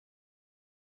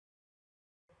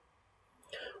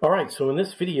All right, so in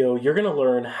this video, you're going to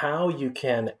learn how you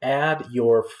can add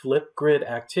your FlipGrid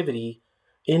activity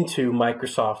into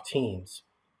Microsoft Teams.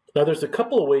 Now, there's a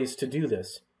couple of ways to do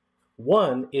this.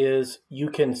 One is you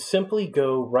can simply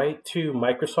go right to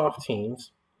Microsoft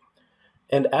Teams,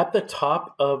 and at the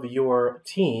top of your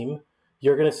team,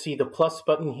 you're going to see the plus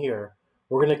button here.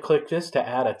 We're going to click this to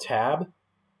add a tab,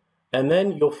 and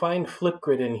then you'll find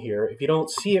FlipGrid in here. If you don't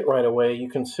see it right away,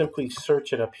 you can simply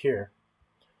search it up here.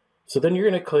 So then you're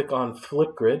going to click on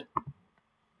FlipGrid,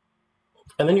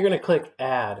 and then you're going to click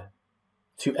Add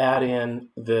to add in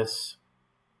this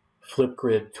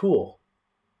FlipGrid tool.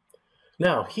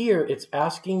 Now here it's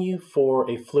asking you for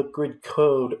a FlipGrid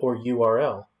code or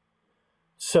URL.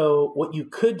 So what you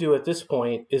could do at this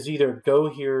point is either go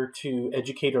here to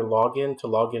Educator Login to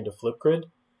log into FlipGrid,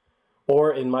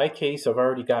 or in my case, I've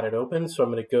already got it open, so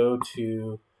I'm going to go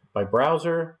to my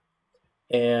browser,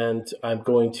 and I'm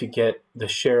going to get the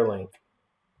share link.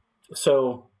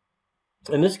 So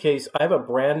in this case, I have a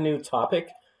brand new topic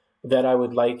that I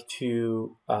would like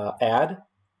to add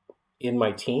in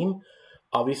my team.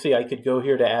 Obviously, I could go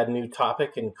here to add new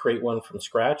topic and create one from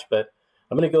scratch, but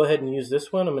I'm going to go ahead and use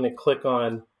this one. I'm going to click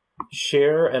on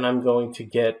share, and I'm going to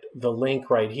get the link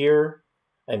right here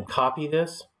and copy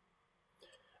this.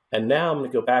 And now I'm going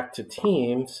to go back to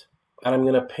Teams, and I'm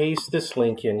going to paste this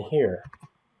link in here.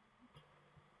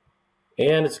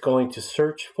 And it's going to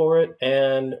search for it,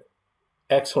 and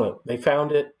excellent. They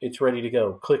found it. It's ready to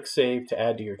go. Click Save to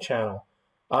add to your channel.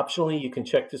 Optionally, you can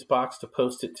check this box to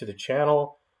post it to the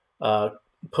channel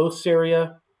posts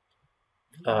area.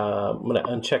 I'm going to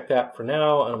uncheck that for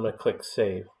now, and I'm going to click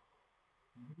Save.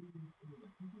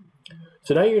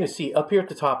 So now you're going to see up here at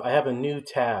the top, I have a new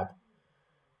tab.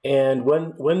 And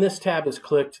when this tab is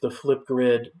clicked, the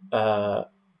FlipGrid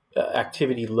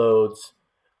activity loads.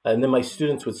 And then my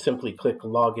students would simply click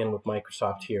Login with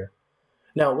Microsoft here.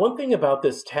 Now, one thing about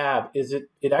this tab is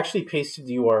it actually pasted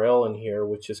the URL in here,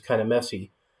 which is kind of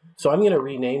messy. So I'm going to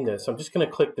rename this. I'm just going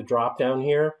to click the drop down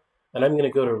here, and I'm going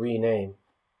to go to Rename.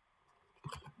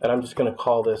 And I'm just going to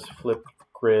call this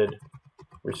FlipGrid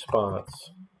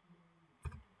Response.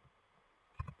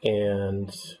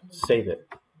 And save it.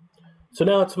 So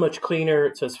now it's much cleaner.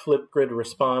 It says FlipGrid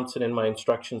Response, and in my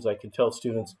instructions I can tell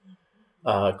students,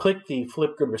 click the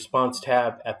FlipGrid Response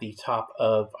tab at the top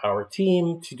of our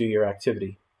team to do your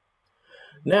activity.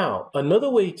 Now, another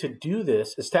way to do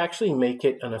this is to actually make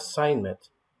it an assignment.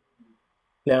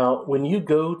 Now, when you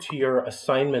go to your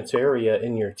assignments area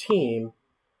in your team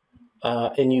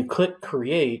and you click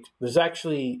Create,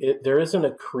 there isn't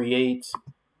a Create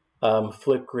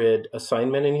FlipGrid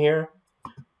assignment in here.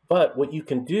 But what you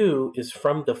can do is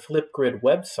from the FlipGrid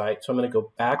website, so I'm going to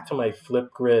go back to my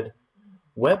FlipGrid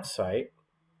website.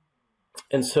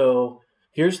 And so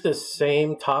here's this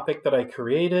same topic that I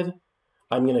created.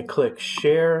 I'm going to click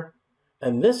Share,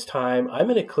 and this time I'm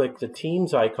going to click the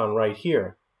Teams icon right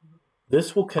here.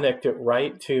 This will connect it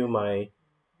right to my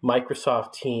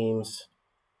Microsoft Teams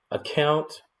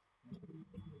account.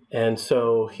 And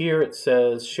so here it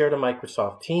says Share to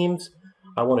Microsoft Teams.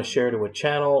 I want to share to a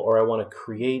channel, or I want to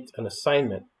create an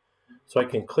assignment. So I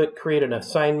can click Create an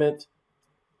Assignment.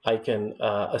 I can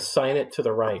assign it to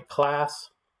the right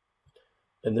class.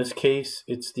 In this case,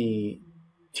 it's the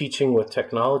Teaching with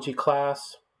Technology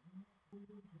class.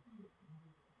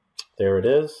 There it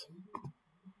is.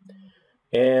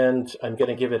 And I'm going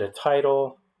to give it a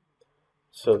title.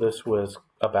 So this was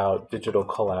about digital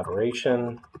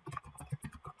collaboration.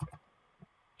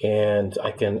 And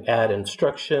I can add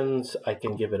instructions. I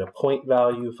can give it a point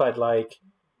value if I'd like,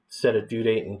 set a due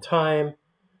date and time.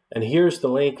 And here's the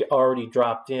link already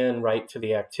dropped in right to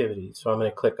the activity. So I'm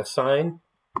going to click Assign.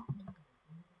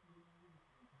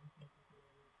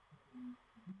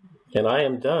 And I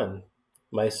am done.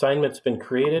 My assignment's been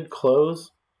created,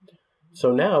 close.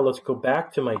 So now let's go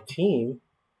back to my team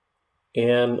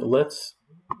and let's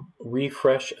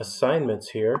refresh assignments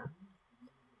here.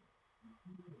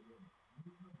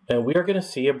 And we are going to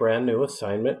see a brand new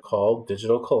assignment called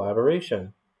Digital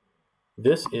Collaboration.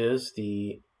 This is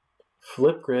the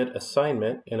FlipGrid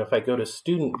assignment, and if I go to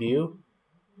Student View,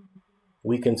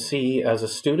 we can see as a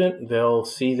student, they'll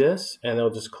see this, and they'll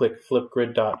just click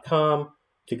flipgrid.com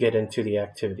to get into the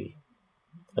activity.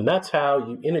 And that's how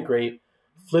you integrate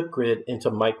FlipGrid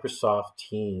into Microsoft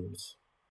Teams.